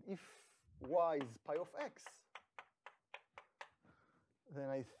 And if y is pi of x, then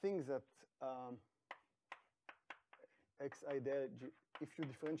I think that xi del g, if you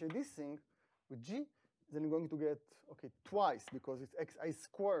differentiate this thing with g, then you're going to get, okay, twice, because it's xi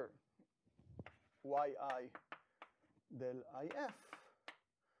squared yi del if.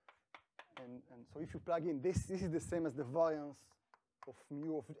 And so if you plug in this is the same as the variance of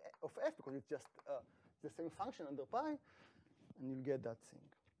mu of f, because it's just the same function under pi, and you'll get that thing.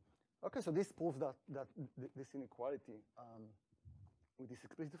 Okay, so this proves that this inequality with this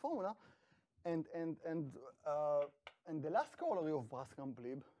explicit formula. And the last corollary of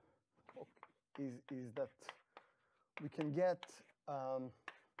Braskamp-Leib is that we can get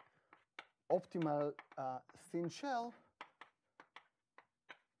optimal thin shell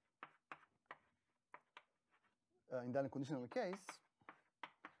in that conditional case.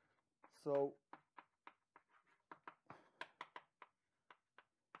 So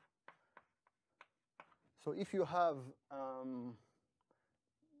if you have,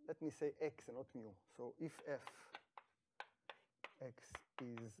 let me say x and not mu. So if f x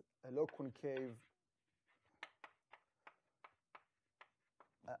is a log concave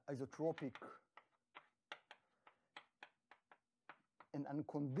isotropic and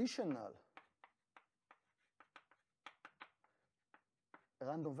unconditional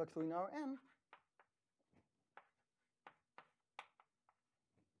random vector in Rn,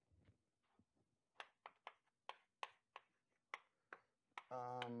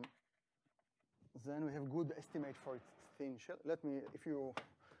 then we have good estimate for its thin shell. Let me, if you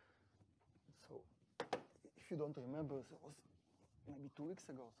don't remember, so it was maybe 2 weeks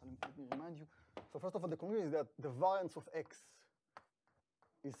ago, so let me remind you. So first of all, the conclusion is that the variance of x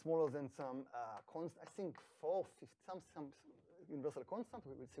is smaller than some constant, I think 450, some universal constant.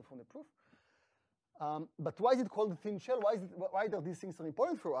 We will see from the proof. But why is it called thin shell? Why are these things so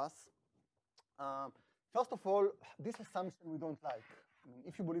important for us? First of all, this assumption we don't like. I mean,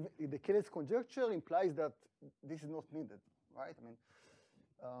 if you believe the Kelly's conjecture implies that this is not needed, right? I mean,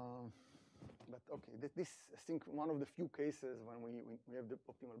 but okay, this I think one of the few cases when we have the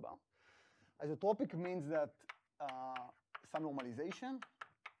optimal bound. Isotropic means that some normalization.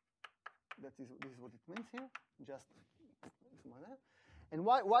 This is what it means here. Just something like that. And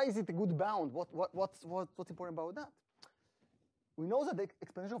why is it a good bound? What's important about that? We know that the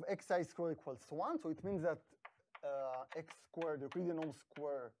exponential of xi squared equals 1, so it means that x squared, the Euclidean norm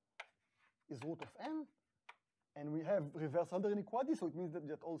square, is root of n, and we have reverse order inequality, so it means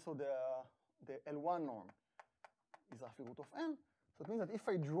that also the L1 norm is roughly root of n. So it means that if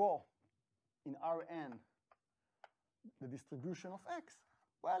I draw in Rn the distribution of x,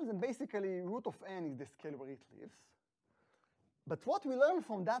 well, then basically root of n is the scale where it lives. But what we learn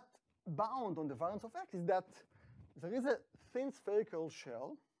from that bound on the variance of x is that there is a thin spherical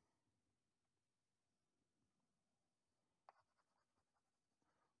shell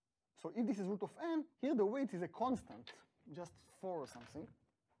So if this is root of n, here the width is a constant, just 4 or something.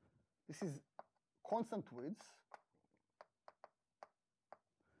 This is constant width.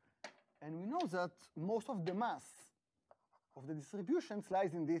 And we know that most of the mass of the distributions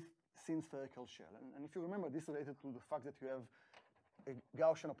lies in this thin spherical shell. And if you remember, this is related to the fact that you have a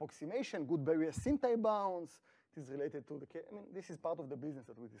Gaussian approximation, good barrier syntile bounds. It is related to the, I mean, this is part of the business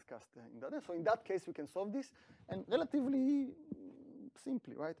that we discussed in that. So in that case, we can solve this, and relatively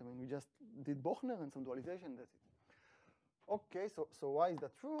simply, right? I mean, we just did Bochner and some dualization, that's it. Okay, so why is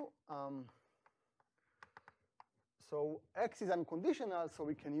that true? So X is unconditional, so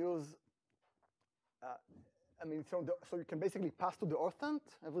we can use, I mean, so you can basically pass to the orthant,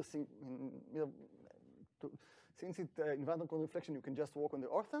 everything, since it's invariant reflection, you can just work on the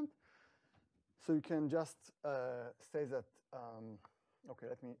orthant. So you can just say that, okay,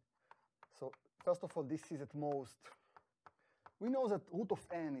 so first of all, this is at most, we know that root of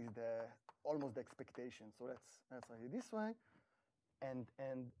n is almost the expectation. So let's write it this way. And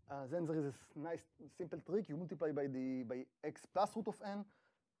then there is this nice simple trick. You multiply by x plus root of n.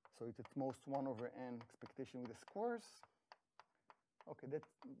 So it's at most 1 over n expectation with the squares. Okay,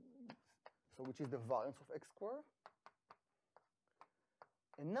 so which is the variance of x squared.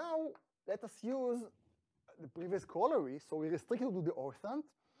 And now let us use the previous corollary. So we restrict it to the orthant.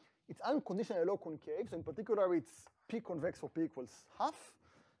 It's unconditional low concave. So in particular, it's p convex for p equals half.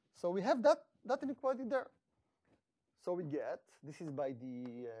 So we have that inequality there. So we get, this is by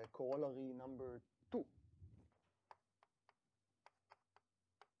the corollary number 2.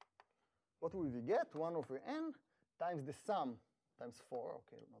 What will we get? 1 over n times the sum times 4.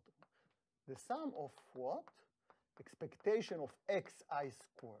 Okay, not the sum of what? Expectation of xi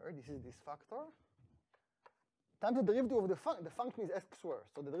squared. This is this factor. Times the derivative of the function. The function is x squared.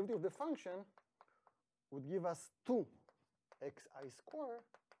 So the derivative of the function would give us 2xi squared.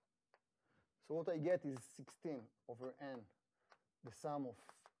 So what I get is 16 over n, the sum of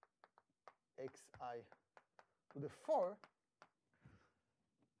xi to the 4.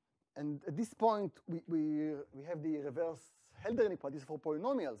 And at this point, we have the reverse Eldan inequalities for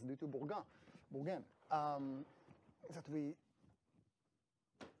polynomials due to Bourgain that we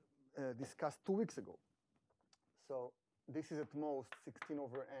discussed 2 weeks ago. So this is at most 16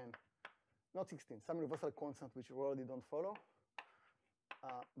 over n, not 16, some universal constant which we already don't follow.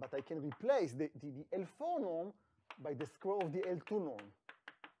 But I can replace the L4 norm by the square of the L2 norm.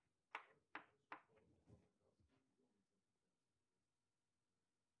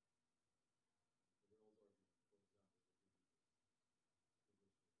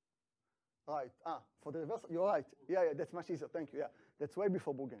 Right. For the reversal, you're right. Yeah, that's much easier. Thank you. Yeah, that's way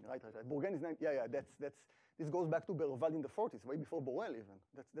before Bourgain. Right. Bourgain is 9. Yeah. This goes back to Berval in the 40s, way before Borel even.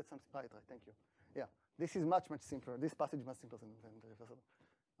 That's something. Right. Thank you. Yeah. This is much simpler. This passage is much simpler than the reversal.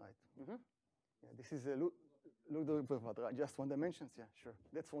 Right. Yeah. This is right? Just 1 dimensions. Yeah. Sure.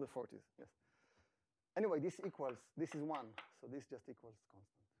 That's from the 40s. Yes. Anyway, this is 1. So this just equals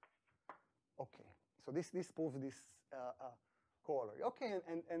constant. Okay. So this proves this corollary. Okay.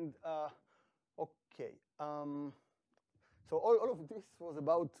 Okay. So all of this was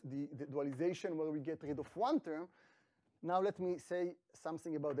about the dualization where we get rid of one term. Now let me say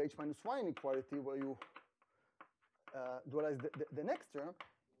something about the h minus y inequality where you dualize the next term,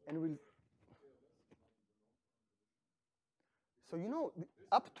 and we'll. So you know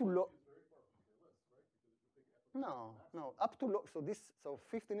up to log. No, up to log. So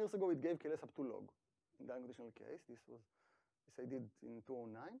 15 years ago it gave KLS up to log in the unconditional case. This I did in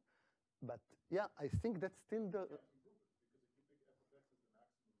 2009. But yeah, I think that's still the.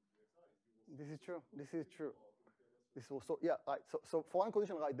 This is true. This was so yeah, right. So for one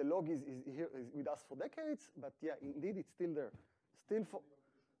condition, right, the log is here with us for decades, but yeah, indeed it's still there. Still for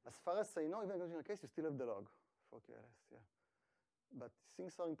as far as I know, even in the conditional case, you still have the log for KLS, yeah. But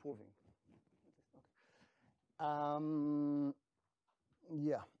things are improving. Okay.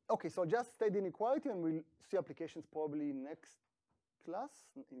 Yeah. Okay, so just state the inequality and we'll see applications probably next class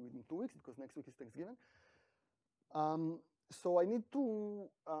in 2 weeks because next week is Thanksgiving. So I need to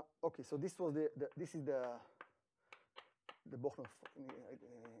okay. So this was this is the Bochner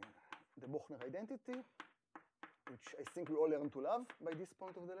identity, which I think we all learned to love by this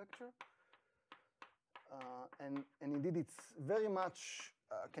point of the lecture. And indeed, it's very much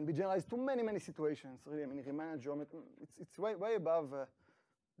can be generalized to many situations. Really, I mean, Riemann geometry. It's way above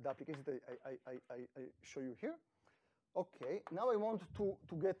the application that I show you here. Okay, now I want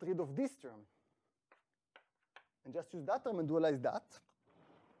to get rid of this term and just use that term and dualize that.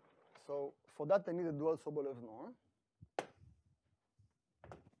 So for that, I need a dual Sobolev norm.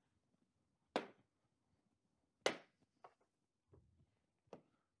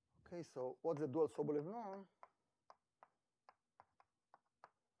 Okay, so what's the dual Sobolev norm?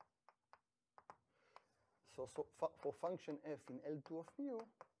 So for function f in L2 of mu,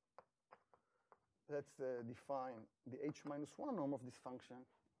 let's define the h minus 1 norm of this function.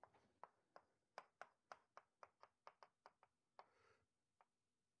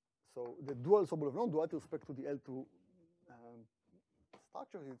 So the dual Sobolev norm, duality with respect to the L2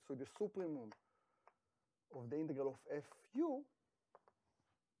 structure, so the supremum of the integral of fu,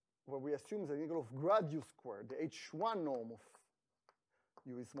 where we assume the integral of grad u squared, the h1 norm of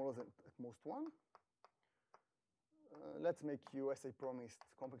u is smaller than at most 1. Let's make u, as I promised,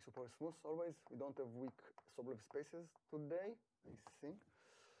 complex super smooth always. We don't have weak Sobolev spaces today, I think.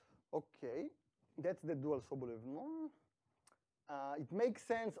 Okay, that's the dual Sobolev norm. It makes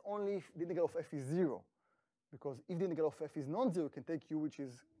sense only if the integral of f is 0. Because if the integral of f is non-zero, you can take u, which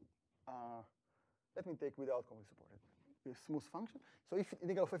is, let me take without complex supported, a smooth function. So if the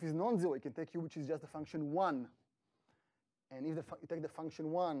integral of f is non-zero, you can take u, which is just the function 1. And if you take the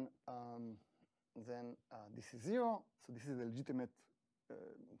function 1, then this is 0. So this is a legitimate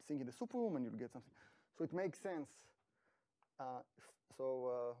thing in the superroom, and you'll get something. So it makes sense.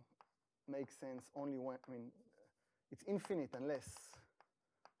 Makes sense only when, I mean, it's infinite unless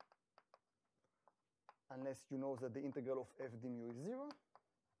you know that the integral of f d mu is 0.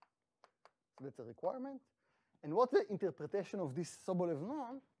 So that's a requirement. And what's the interpretation of this Sobolev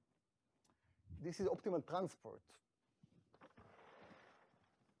norm? This is optimal transport.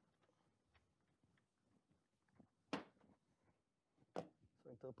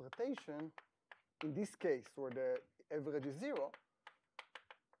 So interpretation, in this case, where the average is 0,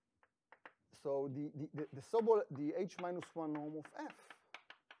 so the h minus 1 norm of f,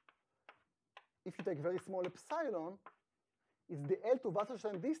 if you take very small epsilon, it's the L2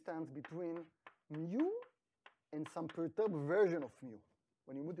 Wasserstein distance between mu and some perturbed version of mu.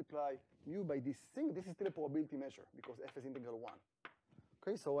 When you multiply mu by this thing, this is still a probability measure because f is integral 1.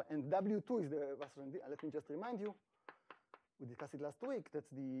 Okay, so, and W2 is the Wasserstein distance. Let me just remind you, we discussed it last week, that's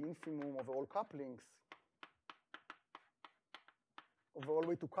the infimum of all couplings, of all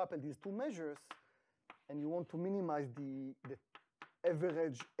way to couple these two measures, and you want to minimize the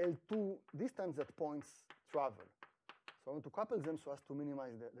average L2 distance that points travel. So I want to couple them so as to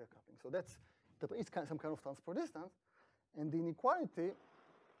minimize their coupling. So that's it's some kind of transport distance. And the inequality,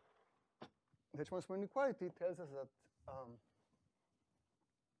 the H minus 1 inequality tells us that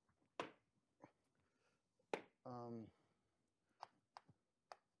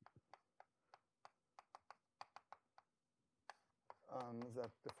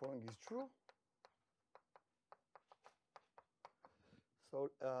that the following is true.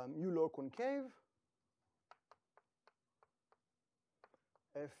 So mu log concave,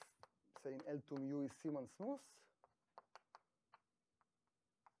 f, say in L2 mu is Siemann smooth.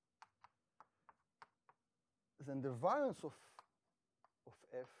 Then the variance of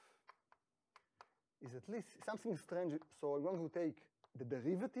f is at least something strange. So I'm going to take the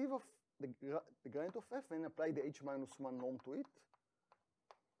derivative of the gradient of f and apply the h minus 1 norm to it.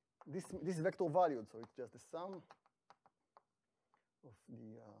 This is vector valued, so it's just the sum of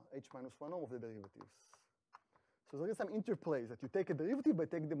the h minus 1 norm of the derivatives. So there is some interplay that you take a derivative by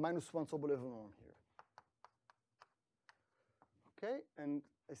taking the minus 1 Sobolev norm here. Okay, and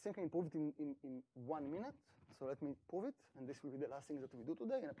I think I can prove it in 1 minute. So let me prove it, and this will be the last thing that we do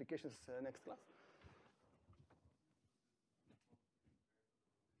today, and applications next class.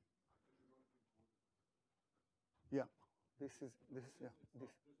 Yeah, this is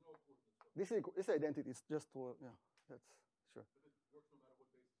identity. It's just to that's sure. But it works no matter what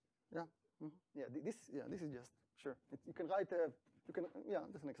basis. Yeah, this is just sure. You can write that's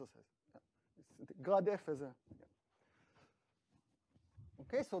an exercise. Yeah, it's grad f as a. Yeah.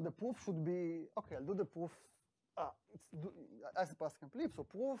 Okay, so the proof should be okay. I'll do the proof. As a past complete. So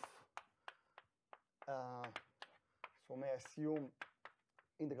proof. So may I assume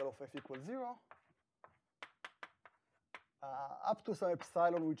integral of f equals 0. Up to some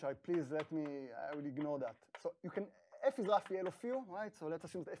epsilon, which I will ignore that. So you can, f is roughly L of u, right? So let's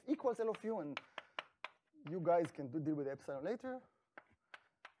assume that f equals L of u, and you guys can deal with the epsilon later.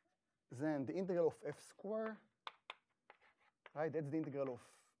 Then the integral of f square, right? That's the integral of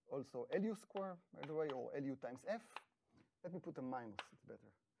also Lu square, by the way, or Lu times f. Let me put a minus, it's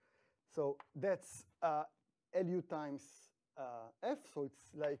better. So that's Lu times f, so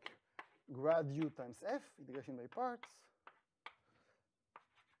it's like grad u times f, integration by parts.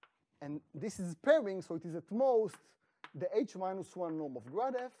 And this is pairing, so it is at most the h minus 1 norm of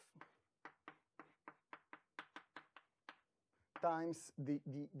grad f times the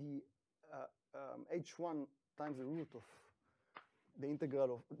h1 times the root of the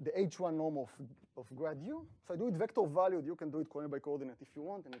integral of the H1 norm of grad u. So I do it vector valued. You can do it coordinate by coordinate if you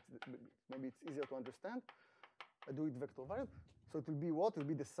want, and maybe it's easier to understand. I do it vector valued. So it will be what? It will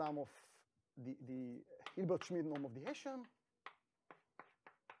be the sum of the Hilbert-Schmidt norm of the Hessian.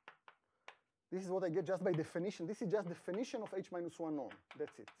 This is what I get just by definition. This is just definition of H-1 norm.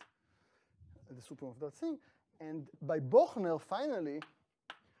 That's it. The supreme of that thing. And by Bochner, finally,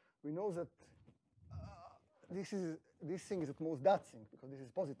 we know that this thing is at most that thing, because this is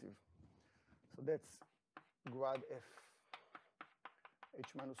positive. So that's grad f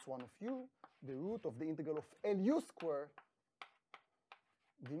H-1 of u, the root of the integral of Lu square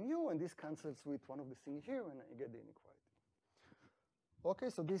d mu, and this cancels with one of the things here, and I get the inequality. Okay,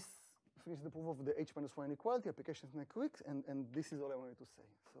 so this finishes the proof of the H-1 inequality, applications next week, and this is all I wanted to say.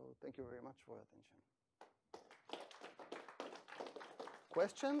 So thank you very much for your attention.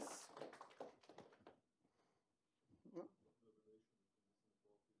 Questions? No?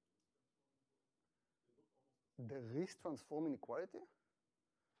 The Riesz transform inequality?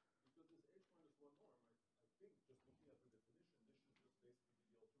 Because this H-1 norm, I think, just looking at the definition, this should just basically be the L2 norm of L to the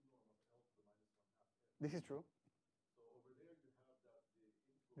minus 1 half f. This is true. So over there you have that the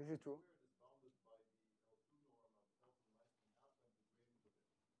integral This is true. squared is bounded by the L2 norm of L to the minus 1 half and the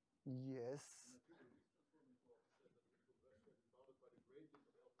gradient of it. Yes. And I think the Riesz transform inequality says that the integral of f squared is bounded by the gradient of L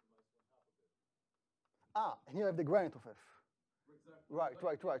to the minus 1 half of it. Ah, and here I have the gradient of f. Exactly. Right.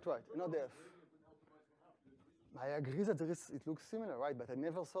 Not the f. I agree that it looks similar, right? But I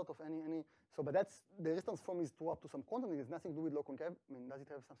never thought of any. So, but that's the Riesz transform is true up to some quantity. It has nothing to do with low concavity. I mean, does it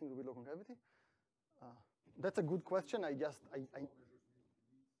have something to do with low concavity? That's a good question. I just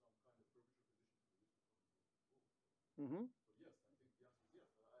Mm-hmm. Yes, I think the answer is yes.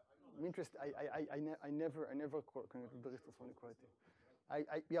 I'm interested. I never connected the Riesz transform inequality.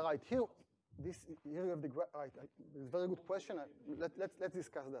 Yeah, right here. Here you have the right. It's a very good question. Let's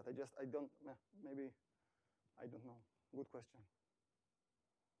discuss that. I don't maybe. I don't know. Good question.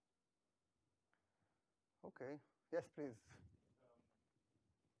 Okay. Yes, please. Is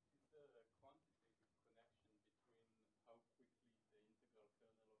there a quantitative connection between how quickly the integral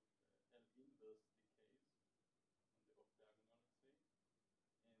kernel of L inverse decays on the off diagonal, let's say,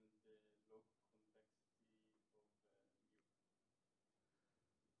 and the log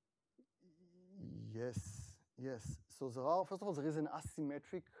convexity of mu? Yes. So there are, first of all, there is an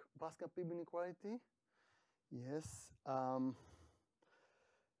asymmetric Pascal-Pib inequality. Yes.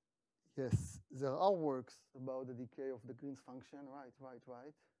 Yes, there are works about the decay of the Green's function. Right.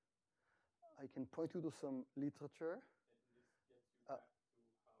 I can point you to some literature. And this gets you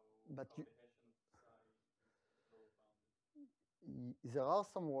back to how the Hessian psi is low bounded. There are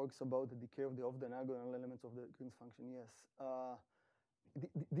some works about the decay of the off-diagonal elements of the Green's function, yes.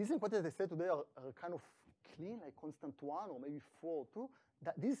 These inequalities, as I said today, are kind of clean, like constant 1 or maybe 4 or 2.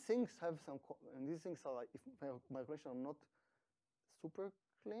 These things have some, and these things are, if my recollection are not super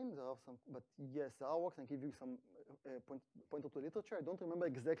clean, there are some, but yes, there are works and give you some pointer to literature. I don't remember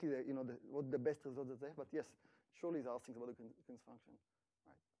exactly what the best results that they have, but yes, surely there are things about the Green's function,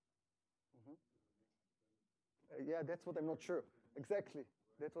 right? Mm-hmm. Yeah, that's what I'm not sure. Exactly,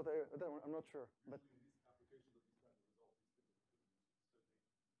 that's what I'm not sure, but.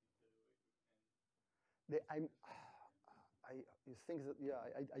 You think that, yeah,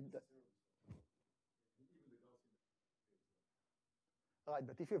 right,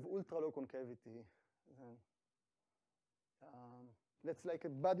 but if you have ultra low concavity, then that's like a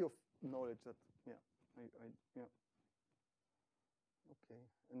body of knowledge that, yeah. Okay,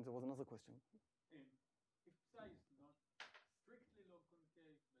 and there was another question. And if psi is not strictly low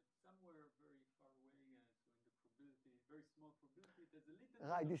concave, but somewhere very far away, so in the probability, very small probability, there's a little.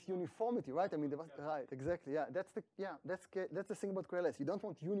 Right, this uniformity, right? I mean, right, exactly. Yeah, that's the thing about QLS. You don't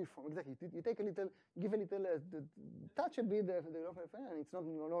want uniform. Exactly. You take a little, give a little, touch a bit the local effect, and it's not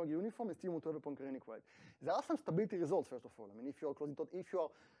no longer uniform. And still want to have a Poincare inequality. There are some stability results, first of all. I mean, if you are closing, if you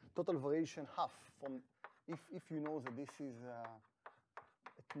are total variation half from, if you know that this is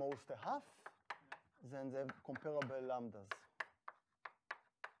at most a half, then they have comparable lambdas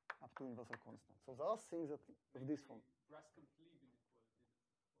up to universal constant. So there are things that of this form. Braskamp-Leib inequality, if you're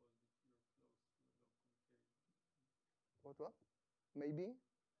close to a low concave. What? Maybe?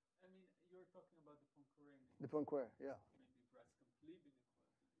 I mean, you're talking about the Poincare inequality. The Poincare, yeah. Maybe Braskamp-Leib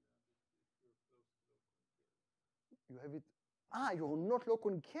inequality, you have it if you're close to low concave. You have it. You're not low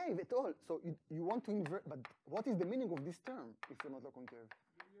concave at all. So you want to invert, but what is the meaning of this term if you're not low concave?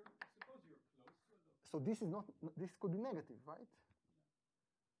 Suppose you're close to a low. So this is not. This could be negative, right?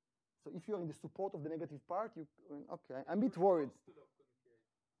 So if you're in the support of the negative part, okay, I'm a bit worried.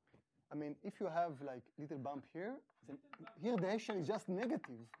 I mean, if you have like little bump here, then here the Hessian is just negative.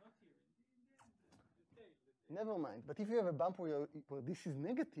 Not here, in the tail. Never mind. But if you have a bump where this is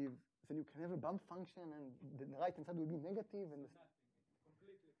negative, then you can have a bump function, and the right-hand side will be negative. And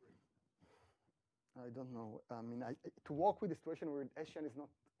Completely agree. I don't know. I mean, to work with a situation where Hessian is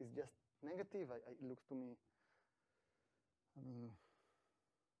just negative, it looks to me. I mean,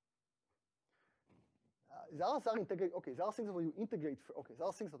 there are things where you integrate. Okay, there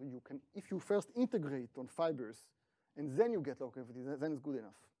are things that you can, if you first integrate on fibers, and then you get localization, then it's good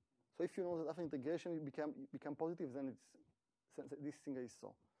enough. So if you know that after integration you become positive, then this thing I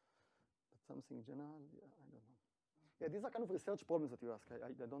saw. But something general, yeah, I don't know. Yeah, these are kind of research problems that you ask.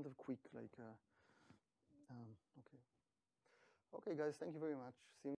 I don't have quick like. Okay. Okay, guys, thank you very much. See you